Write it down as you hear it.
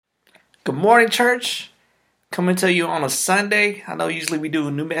Good morning, church. Coming to you on a Sunday. I know usually we do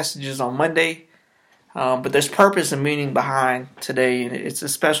new messages on Monday, but there's purpose and meaning behind today, and it's a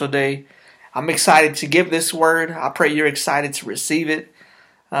special day. I'm excited to give this word. I pray you're excited to receive it.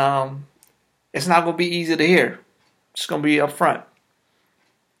 It's not going to be easy to hear. It's going to be up front.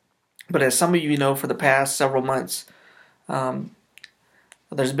 But as some of you know, for the past several months,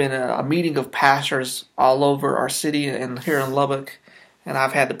 there's been a meeting of pastors all over our city and here in Lubbock. And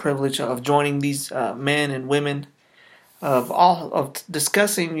I've had the privilege of joining these men and women of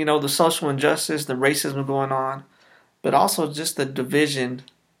discussing, the social injustice, the racism going on, but also just the division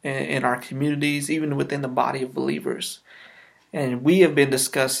in our communities, even within the body of believers. And we have been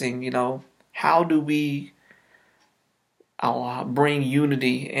discussing, how do we bring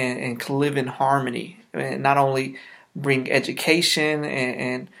unity and live in harmony, and not only bring education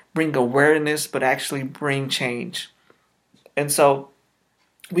and bring awareness, but actually bring change. And so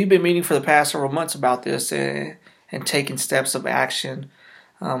we've been meeting for the past several months about this and taking steps of action,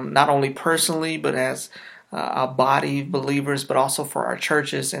 not only personally, but as a body of believers, but also for our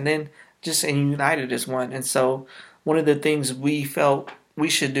churches, and then just united as one. And so one of the things we felt we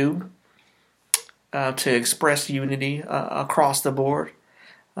should do to express unity across the board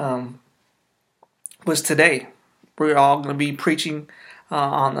was today. We're all going to be preaching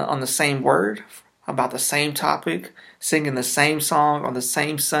on the same word, about the same topic, singing the same song on the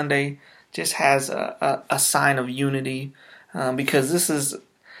same Sunday, just has a sign of unity, because this is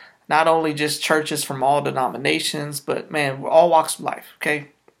not only just churches from all denominations, but man, we're all walks of life, okay?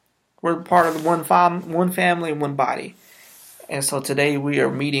 We're part of one family and one body. And so today we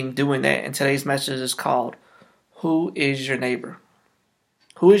are meeting doing that, and today's message is called, Who is Your Neighbor?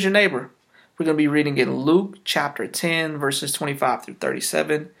 Who is your neighbor? We're going to be reading in Luke chapter 10, verses 25 through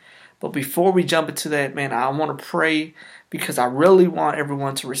 37. But before we jump into that, man, I want to pray because I really want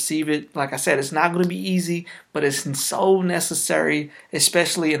everyone to receive it. Like I said, it's not going to be easy, but it's so necessary,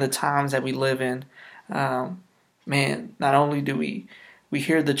 especially in the times that we live in. Man, not only do we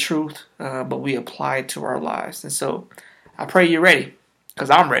hear the truth, but we apply it to our lives. And so I pray you're ready, because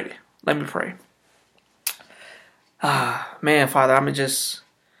I'm ready. Let me pray. Man, Father,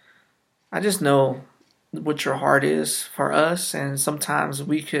 I just know what your heart is for us, and sometimes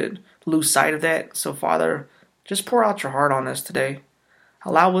we could lose sight of that. So, Father, just pour out your heart on us today.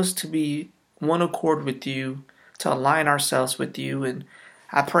 Allow us to be one accord with you, to align ourselves with you. And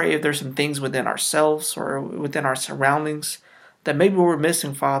I pray if there's some things within ourselves or within our surroundings that maybe we're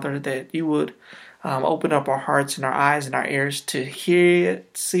missing, Father, that you would open up our hearts and our eyes and our ears to hear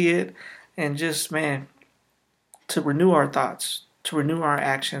it, see it, and just, man, to renew our thoughts, to renew our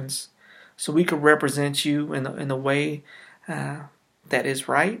actions, so we could represent you in a way that is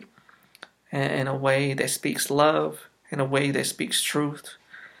right, in a way that speaks love, in a way that speaks truth,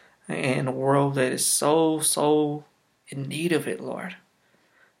 in a world that is so in need of it, Lord.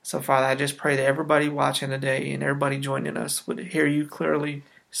 So, Father, I just pray that everybody watching today and everybody joining us would hear you clearly,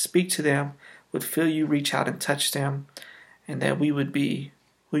 speak to them, would feel you reach out and touch them, and that we would be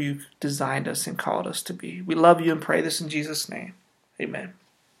who you designed us and called us to be. We love you and pray this in Jesus' name. Amen.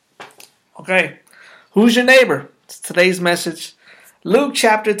 Okay, who's your neighbor? It's today's message, Luke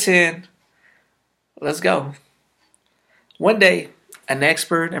chapter 10. Let's go. One day, an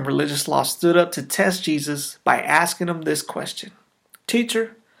expert in religious law stood up to test Jesus by asking him this question.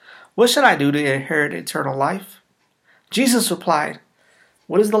 Teacher, what should I do to inherit eternal life? Jesus replied,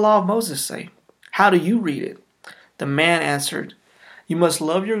 what does the law of Moses say? How do you read it? The man answered, you must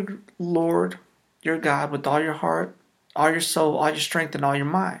love your Lord, your God, with all your heart, all your soul, all your strength, and all your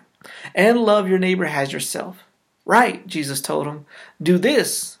mind. And love your neighbor as yourself. Right, Jesus told him. Do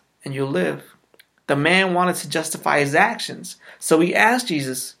this, and you'll live. The man wanted to justify his actions, so he asked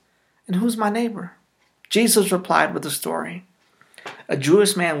Jesus, and who's my neighbor? Jesus replied with a story. A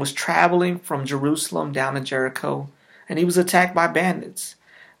Jewish man was traveling from Jerusalem down to Jericho, and he was attacked by bandits.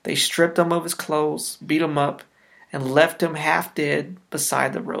 They stripped him of his clothes, beat him up, and left him half dead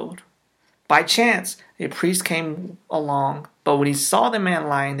beside the road. By chance, a priest came along, but when he saw the man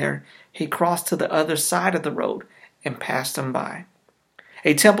lying there, he crossed to the other side of the road and passed him by.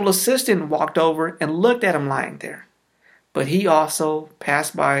 A temple assistant walked over and looked at him lying there, but he also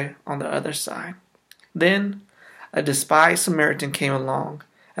passed by on the other side. Then a despised Samaritan came along,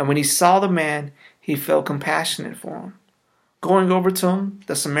 and when he saw the man, he felt compassionate for him. Going over to him,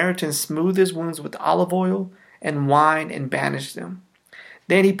 the Samaritan smoothed his wounds with olive oil and wine and bandaged them.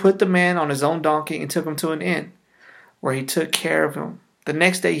 Then he put the man on his own donkey and took him to an inn, where he took care of him. The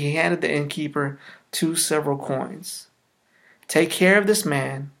next day he handed the innkeeper 2 silver coins. Take care of this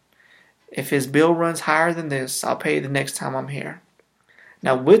man. If his bill runs higher than this, I'll pay the next time I'm here.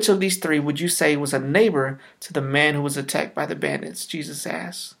 Now, which of these three would you say was a neighbor to the man who was attacked by the bandits? Jesus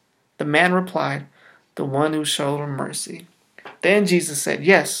asked. The man replied, the one who showed him mercy. Then Jesus said,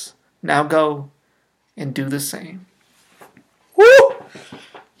 yes, now go and do the same. Woo!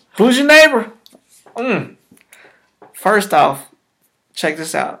 Who's your neighbor? First off, check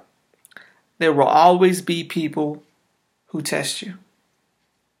this out. There will always be people who test you.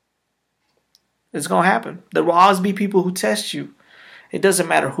 It's going to happen. There will always be people who test you. It doesn't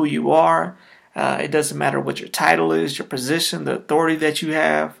matter who you are. It doesn't matter what your title is, your position, the authority that you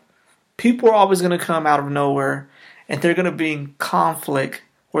have. People are always going to come out of nowhere, and they're going to be in conflict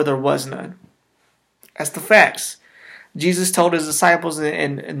where there was none. That's the facts. Jesus told his disciples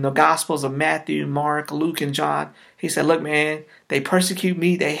in the Gospels of Matthew, Mark, Luke, and John, he said, look, man, they persecute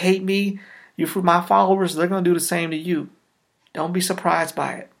me. They hate me. You for my followers, they're going to do the same to you. Don't be surprised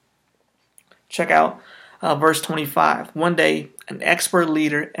by it. Check out verse 25. One day, an expert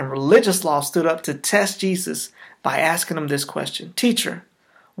leader in religious law stood up to test Jesus by asking him this question. Teacher,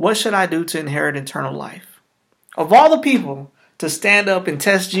 what should I do to inherit eternal life? Of all the people to stand up and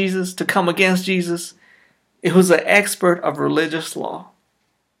test Jesus, to come against Jesus, it was an expert of religious law.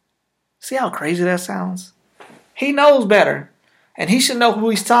 See how crazy that sounds? He knows better, and he should know who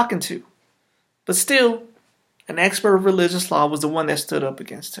he's talking to. But still, an expert of religious law was the one that stood up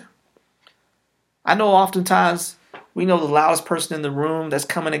against him. I know oftentimes we know the loudest person in the room that's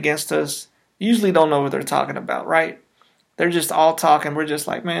coming against us usually don't know what they're talking about, right? They're just all talking. We're just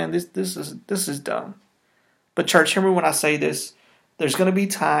like, man, this is dumb. But church, hear me when I say this. There's going to be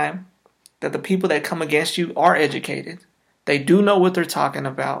time that the people that come against you are educated. They do know what they're talking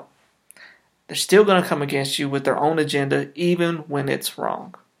about. They're still going to come against you with their own agenda, even when it's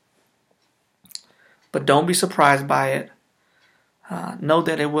wrong. But don't be surprised by it. Know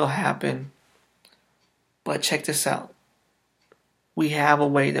that it will happen. But check this out. We have a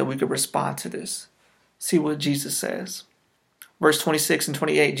way that we could respond to this. See what Jesus says. Verse 26 and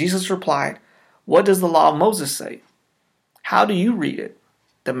 28, Jesus replied, what does the law of Moses say? How do you read it?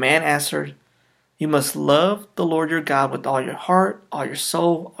 The man answered, you must love the Lord your God with all your heart, all your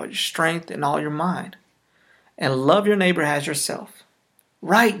soul, all your strength, and all your mind. And love your neighbor as yourself.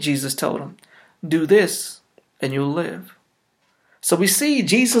 Right, Jesus told him. Do this and you'll live. So we see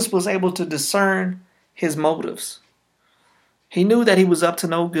Jesus was able to discern his motives. He knew that he was up to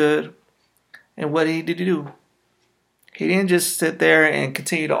no good. And what did he do? He didn't just sit there and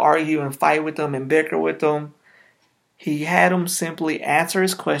continue to argue and fight with them and bicker with them. He had him simply answer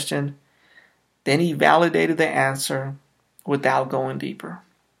his question. Then he validated the answer without going deeper.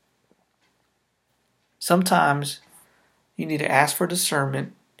 Sometimes you need to ask for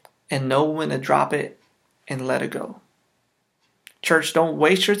discernment and know when to drop it and let it go. Church, don't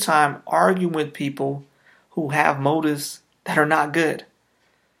waste your time arguing with people who have motives that are not good.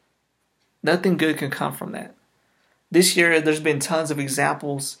 Nothing good can come from that. This year, there's been tons of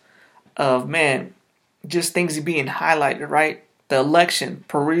examples of, just things being highlighted, right? The election,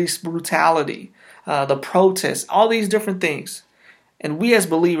 police brutality, the protests, all these different things. And we as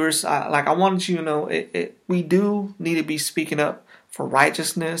believers, I wanted you to know, we do need to be speaking up for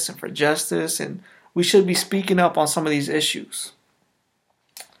righteousness and for justice, and we should be speaking up on some of these issues.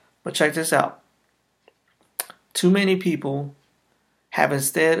 But check this out. Too many people have,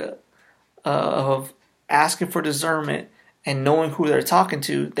 instead of asking for discernment and knowing who they're talking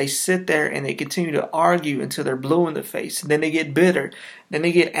to, they sit there and they continue to argue until they're blue in the face. And then they get bitter. Then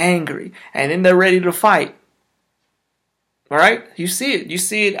they get angry. And then they're ready to fight. All right? You see it. You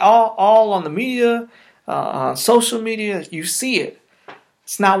see it all on the media, on social media. You see it.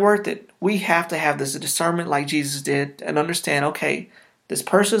 It's not worth it. We have to have this discernment like Jesus did and understand, okay, this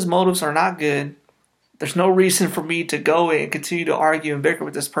person's motives are not good. There's no reason for me to go and continue to argue and bicker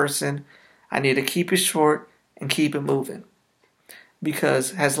with this person. I need to keep it short and keep it moving.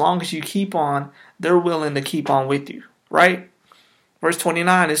 Because as long as you keep on, they're willing to keep on with you, right? Verse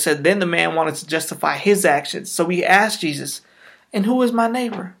 29, it said, then the man wanted to justify his actions. So he asked Jesus, and who is my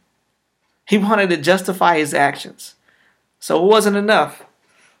neighbor? He wanted to justify his actions. So it wasn't enough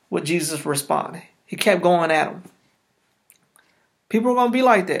what Jesus responded. He kept going at him. People are going to be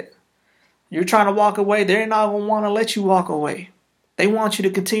like that. You're trying to walk away. They're not going to want to let you walk away. They want you to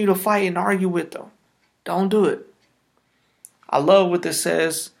continue to fight and argue with them. Don't do it. I love what this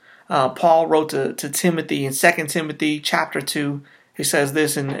says. Paul wrote to Timothy in 2 Timothy chapter 2. He says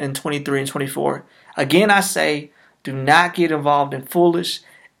this in 23 and 24. Again, I say, do not get involved in foolish,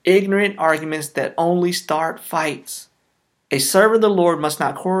 ignorant arguments that only start fights. A servant of the Lord must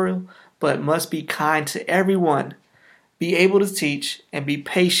not quarrel, but must be kind to everyone, be able to teach, and be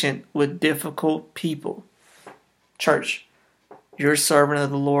patient with difficult people. Church, You're a servant of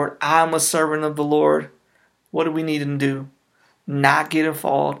the Lord. I'm a servant of the Lord. What do we need to do? Not get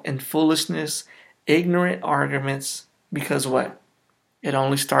involved in foolishness, ignorant arguments, because what? It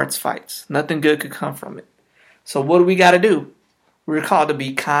only starts fights. Nothing good could come from it. So what do we got to do? We're called to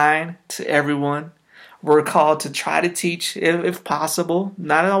be kind to everyone. We're called to try to teach if possible.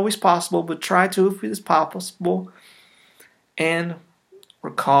 Not always possible, but try to if it's possible. And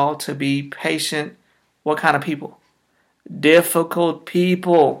we're called to be patient. What kind of people? Difficult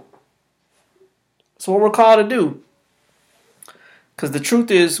people. That's what we're called to do. Because the truth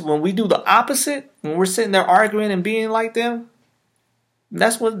is, when we do the opposite, when we're sitting there arguing and being like them,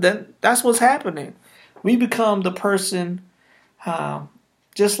 that's what's happening. We become the person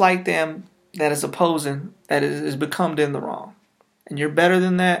just like them that is opposing, that is become in the wrong. And you're better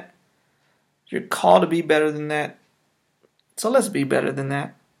than that. You're called to be better than that. So let's be better than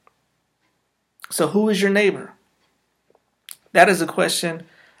that. So who is your neighbor? That is a question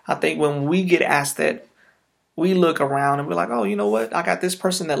I think when we get asked that, we look around and we're like, oh, you know what? I got this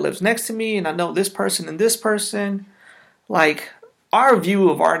person that lives next to me and I know this person and this person. Like, our view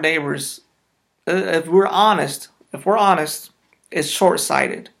of our neighbors, if we're honest, it's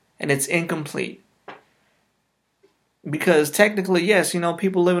short-sighted and it's incomplete. Because technically, yes,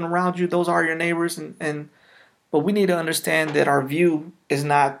 people living around you, those are your neighbors, but we need to understand that our view is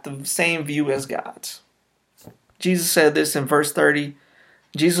not the same view as God's. Jesus said this in verse 30.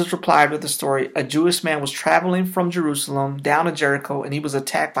 Jesus replied with a story. A Jewish man was traveling from Jerusalem down to Jericho, and he was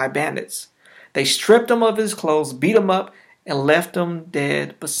attacked by bandits. They stripped him of his clothes, beat him up, and left him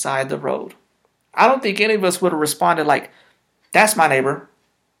dead beside the road. I don't think any of us would have responded like, that's my neighbor.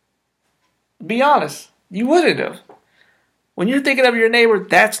 Be honest, you wouldn't have. When you're thinking of your neighbor,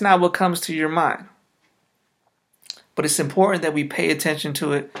 that's not what comes to your mind. But it's important that we pay attention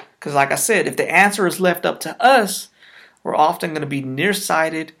to it, because like I said, if the answer is left up to us, we're often going to be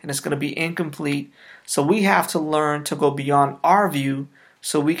nearsighted and it's going to be incomplete. So we have to learn to go beyond our view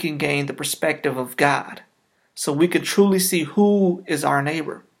so we can gain the perspective of God. So we can truly see who is our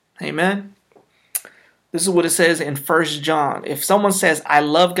neighbor. Amen. This is what it says in 1 John. If someone says, I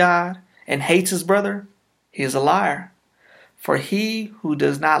love God and hates his brother, he is a liar. For he who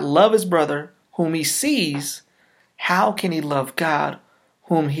does not love his brother whom he sees, how can he love God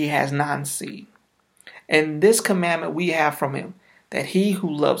whom he has not seen? And this commandment we have from him, that he who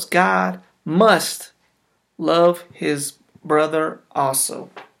loves God must love his brother also.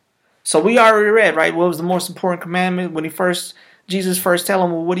 So we already read, right? What was the most important commandment when Jesus first tell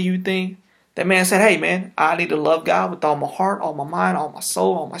him, well, what do you think? That man said, hey man, I need to love God with all my heart, all my mind, all my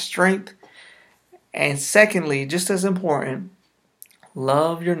soul, all my strength. And secondly, just as important,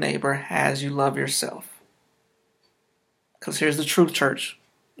 love your neighbor as you love yourself. Because here's the truth, church.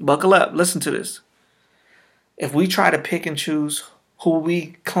 Buckle up. Listen to this. If we try to pick and choose who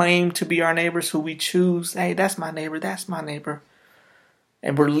we claim to be our neighbors, who we choose, hey, that's my neighbor,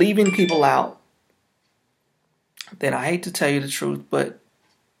 and we're leaving people out, then I hate to tell you the truth, but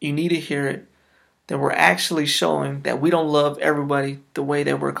you need to hear it, that we're actually showing that we don't love everybody the way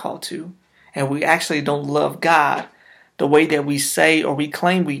that we're called to. And we actually don't love God the way that we say or we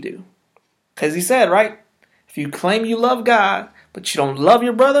claim we do. Because he said, right? If you claim you love God, but you don't love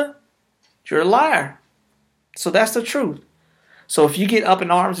your brother, you're a liar. So that's the truth. So if you get up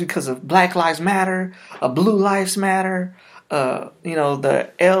in arms because of Black Lives Matter, Blue Lives Matter, the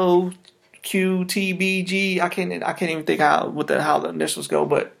LQTBG, I can't even think how the initials go,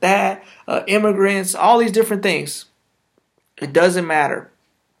 but that, immigrants, all these different things, it doesn't matter.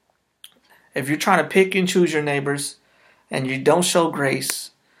 If you're trying to pick and choose your neighbors and you don't show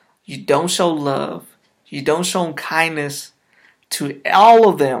grace, you don't show love, you don't show kindness to all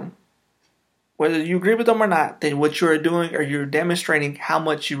of them, whether you agree with them or not, then what you're doing or you're demonstrating how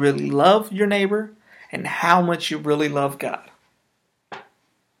much you really love your neighbor and how much you really love God.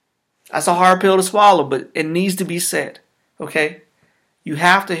 That's a hard pill to swallow, but it needs to be said, okay? You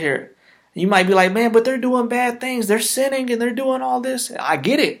have to hear it. You might be like, man, but they're doing bad things. They're sinning and they're doing all this. I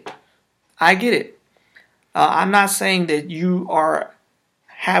get it. I'm not saying that you are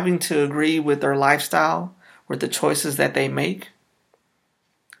having to agree with their lifestyle or the choices that they make.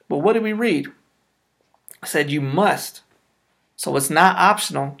 But what did we read? It said you must. So it's not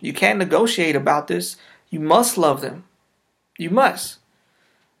optional. You can't negotiate about this. You must love them. You must.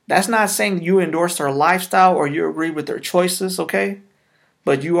 That's not saying you endorse their lifestyle or you agree with their choices, okay?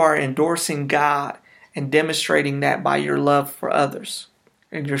 But you are endorsing God and demonstrating that by your love for others.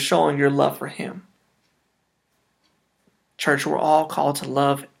 And you're showing your love for Him. Church, we're all called to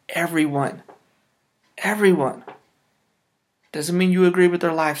love everyone. Everyone. Doesn't mean you agree with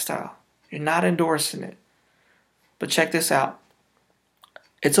their lifestyle. You're not endorsing it. But check this out.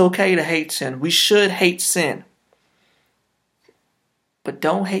 It's okay to hate sin. We should hate sin. But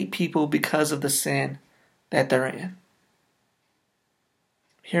don't hate people because of the sin that they're in.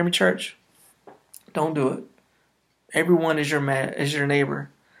 Hear me, church? Don't do it. Everyone is your neighbor,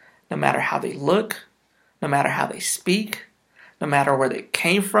 no matter how they look, no matter how they speak, no matter where they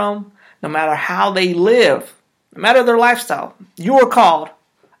came from, no matter how they live, no matter their lifestyle. You are called,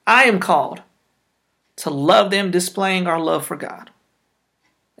 I am called, to love them, displaying our love for God.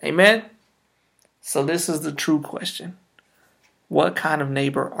 Amen? So this is the true question. What kind of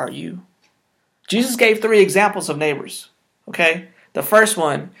neighbor are you? Jesus gave 3 examples of neighbors. Okay? The first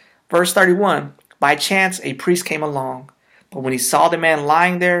one, verse 31, by chance a priest came along, but when he saw the man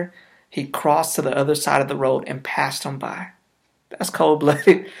lying there, he crossed to the other side of the road and passed him by. That's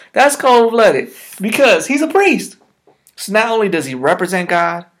cold-blooded. That's cold-blooded because he's a priest. So not only does he represent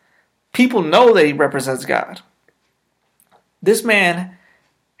God, people know that he represents God. This man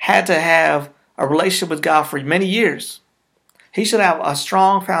had to have a relationship with God for many years. He should have a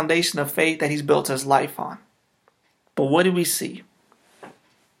strong foundation of faith that he's built his life on. But what do we see?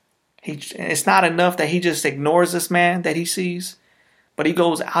 It's not enough that he just ignores this man that he sees, but he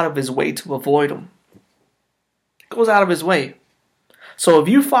goes out of his way to avoid him. He goes out of his way. So if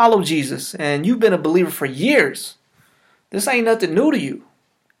you follow Jesus and you've been a believer for years, this ain't nothing new to you.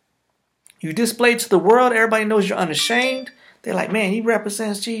 You display to the world, everybody knows you're unashamed. They're like, man, he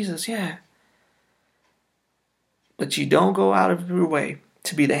represents Jesus, yeah. But you don't go out of your way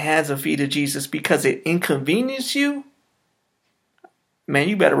to be the hands and feet of Jesus because it inconveniences you. Man,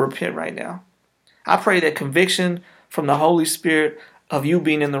 you better repent right now. I pray that conviction from the Holy Spirit of you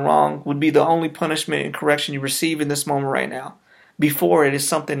being in the wrong would be the only punishment and correction you receive in this moment right now, before it is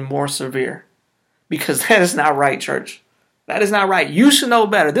something more severe. Because that is not right, church. That is not right. You should know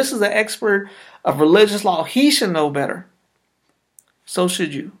better. This is the expert of religious law. He should know better. So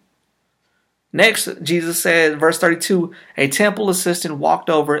should you. Next, Jesus said, verse 32, a temple assistant walked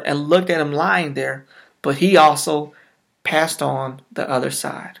over and looked at him lying there, but he also passed on the other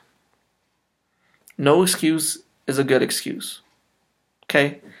side. No excuse is a good excuse.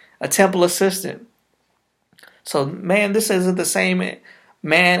 Okay? A temple assistant. So, man, this isn't the same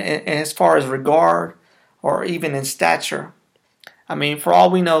man as far as regard or even in stature. I mean, for all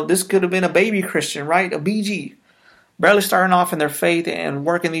we know, this could have been a baby Christian, right? A BG. Barely starting off in their faith and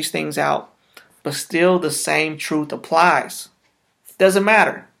working these things out. But still the same truth applies. Doesn't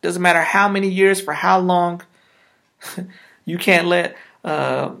matter. Doesn't matter how many years, for how long. You can't let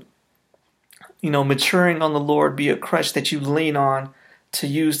maturing on the Lord be a crutch that you lean on to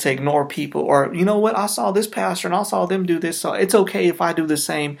use to ignore people. Or, you know what, I saw this pastor and I saw them do this, so it's okay if I do the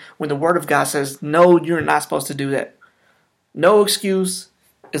same, when the Word of God says, no, you're not supposed to do that. No excuse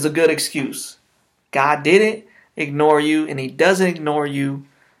is a good excuse. God didn't ignore you, and He doesn't ignore you,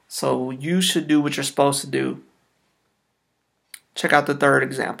 so you should do what you're supposed to do. Check out the third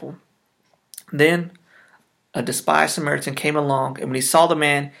example. Then a despised Samaritan came along, and when he saw the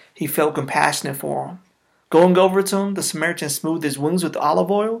man, he felt compassionate for him. Going over to him, the Samaritan smoothed his wounds with olive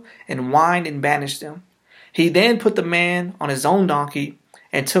oil and wine and bandaged them. He then put the man on his own donkey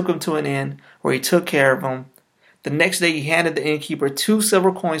and took him to an inn where he took care of him. The next day he handed the innkeeper 2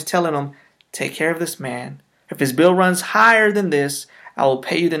 silver coins, telling him, take care of this man. If his bill runs higher than this, I will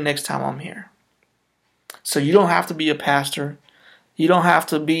pay you the next time I'm here. So you don't have to be a pastor. You don't have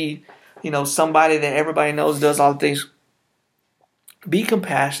to be, somebody that everybody knows does all the things. Be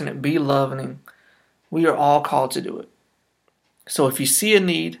compassionate. Be loving. We are all called to do it. So if you see a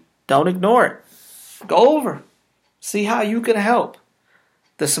need, don't ignore it. Go over. See how you can help.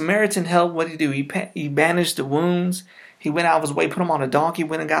 The Samaritan helped. What did he do? He bandaged the wounds. He went out of his way, put him on a donkey,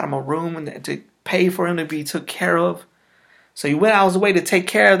 went and got him a room to pay for him to be took care of. So he went out of his way to take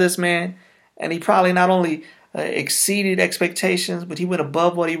care of this man. And he probably not only exceeded expectations, but he went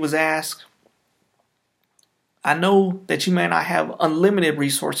above what he was asked. I know that you may not have unlimited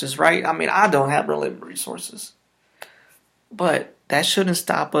resources, right? I mean, I don't have unlimited resources. But that shouldn't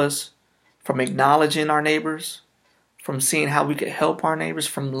stop us from acknowledging our neighbors, from seeing how we could help our neighbors,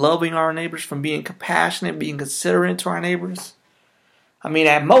 from loving our neighbors, from being compassionate, being considerate to our neighbors. I mean,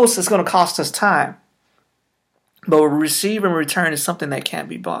 at most, it's going to cost us time. But what we receive in return is something that can't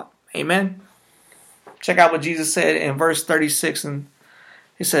be bought. Amen? Check out what Jesus said in verse 36, and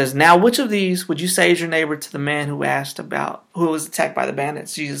he says, now which of these would you say is your neighbor to the man who was attacked by the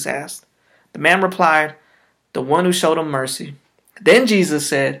bandits? Jesus asked. The man replied, the one who showed him mercy. Then Jesus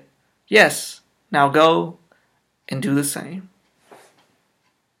said, yes, now go and do the same.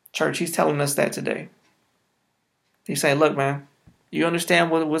 Church, he's telling us that today. He's saying, look, man, you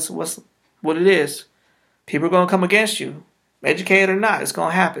understand what it is. People are going to come against you. Educated or not, it's going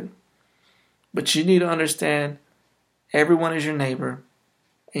to happen. But you need to understand everyone is your neighbor.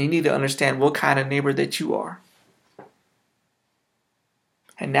 And you need to understand what kind of neighbor that you are.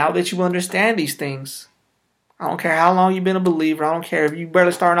 And now that you understand these things, I don't care how long you've been a believer. I don't care if you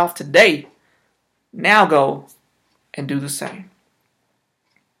barely starting off today. Now go and do the same.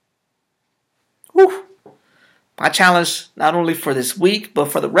 Whew. My challenge, not only for this week,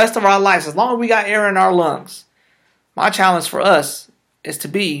 but for the rest of our lives, as long as we got air in our lungs, my challenge for us is to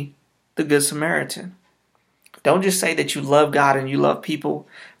be the Good Samaritan. Don't just say that you love God and you love people,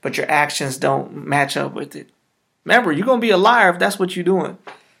 but your actions don't match up with it. Remember, you're going to be a liar if that's what you're doing.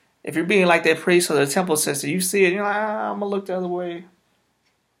 If you're being like that priest or the temple sister, you see it, you're like, I'm going to look the other way.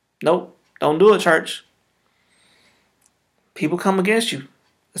 Nope, don't do it, church. People come against you.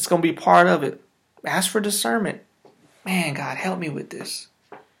 It's going to be part of it. Ask for discernment. Man, God, help me with this.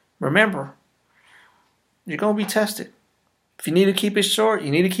 Remember, you're going to be tested. If you need to keep it short,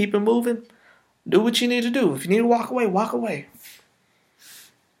 you need to keep it moving, do what you need to do. If you need to walk away, walk away.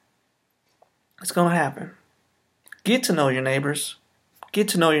 It's going to happen. Get to know your neighbors. Get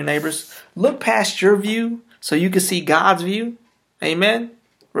to know your neighbors. Look past your view so you can see God's view. Amen.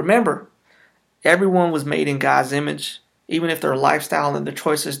 Remember, everyone was made in God's image. Even if their lifestyle and their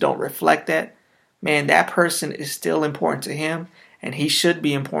choices don't reflect that, man, that person is still important to him, and he should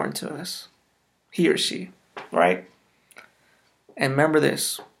be important to us. He or she, right? And remember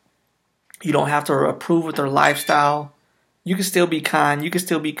this. You don't have to approve of their lifestyle. You can still be kind. You can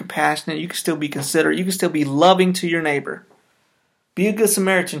still be compassionate. You can still be considerate. You can still be loving to your neighbor. Be a good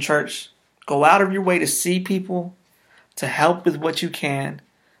Samaritan, church. Go out of your way to see people, to help with what you can,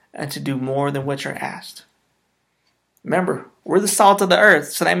 and to do more than what you're asked. Remember, we're the salt of the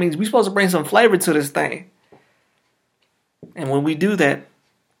earth, so that means we're supposed to bring some flavor to this thing. And when we do that,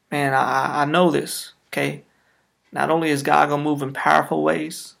 man, I know this, okay? Not only is God going to move in powerful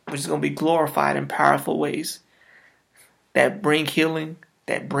ways, but He's going to be glorified in powerful ways that bring healing,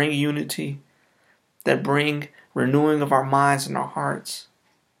 that bring unity, that bring renewing of our minds and our hearts.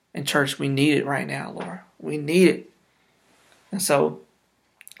 And church, we need it right now, Lord. We need it. And so,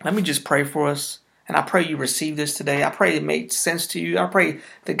 let me just pray for us. And I pray you receive this today. I pray it made sense to you. I pray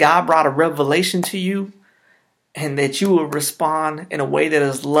that God brought a revelation to you and that you will respond in a way that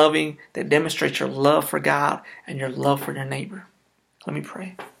is loving, that demonstrates your love for God and your love for your neighbor. Let me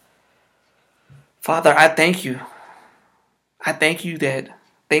pray. Father, I thank you. I thank you that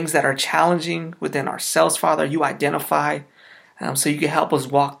things that are challenging within ourselves, Father, you identify so you can help us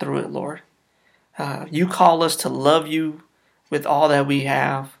walk through it, Lord. You call us to love you with all that we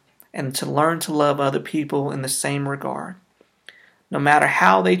have and to learn to love other people in the same regard. No matter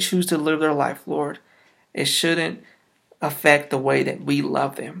how they choose to live their life, Lord, it shouldn't affect the way that we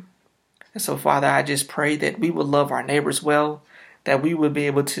love them. And so, Father, I just pray that we would love our neighbors well, that we would be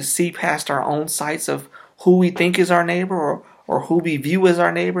able to see past our own sights of who we think is our neighbor or who we view as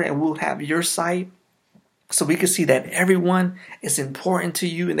our neighbor, and we'll have your sight so we can see that everyone is important to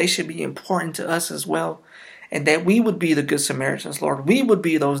you and they should be important to us as well. And that we would be the Good Samaritans, Lord. We would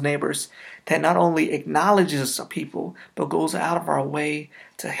be those neighbors that not only acknowledges people, but goes out of our way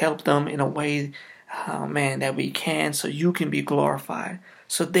to help them in a way, that we can, so you can be glorified,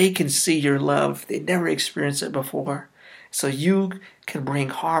 so they can see your love. They never experienced it before, so you can bring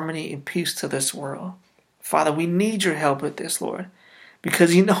harmony and peace to this world. Father, we need your help with this, Lord,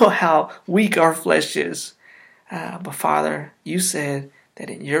 because you know how weak our flesh is. But Father, you said that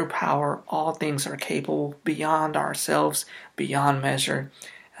in your power, all things are capable beyond ourselves, beyond measure.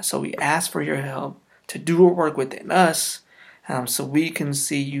 And so we ask for your help to do a work within us so we can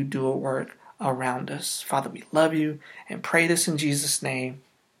see you do a work around us. Father, we love you and pray this in Jesus' name.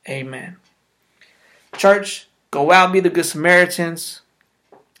 Amen. Church, go out, be the Good Samaritans.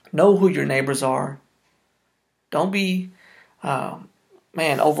 Know who your neighbors are. Don't be,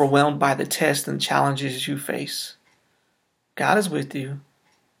 overwhelmed by the tests and challenges you face. God is with you.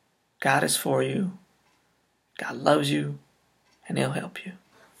 God is for you. God loves you, and He'll help you.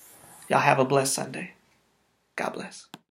 Y'all have a blessed Sunday. God bless.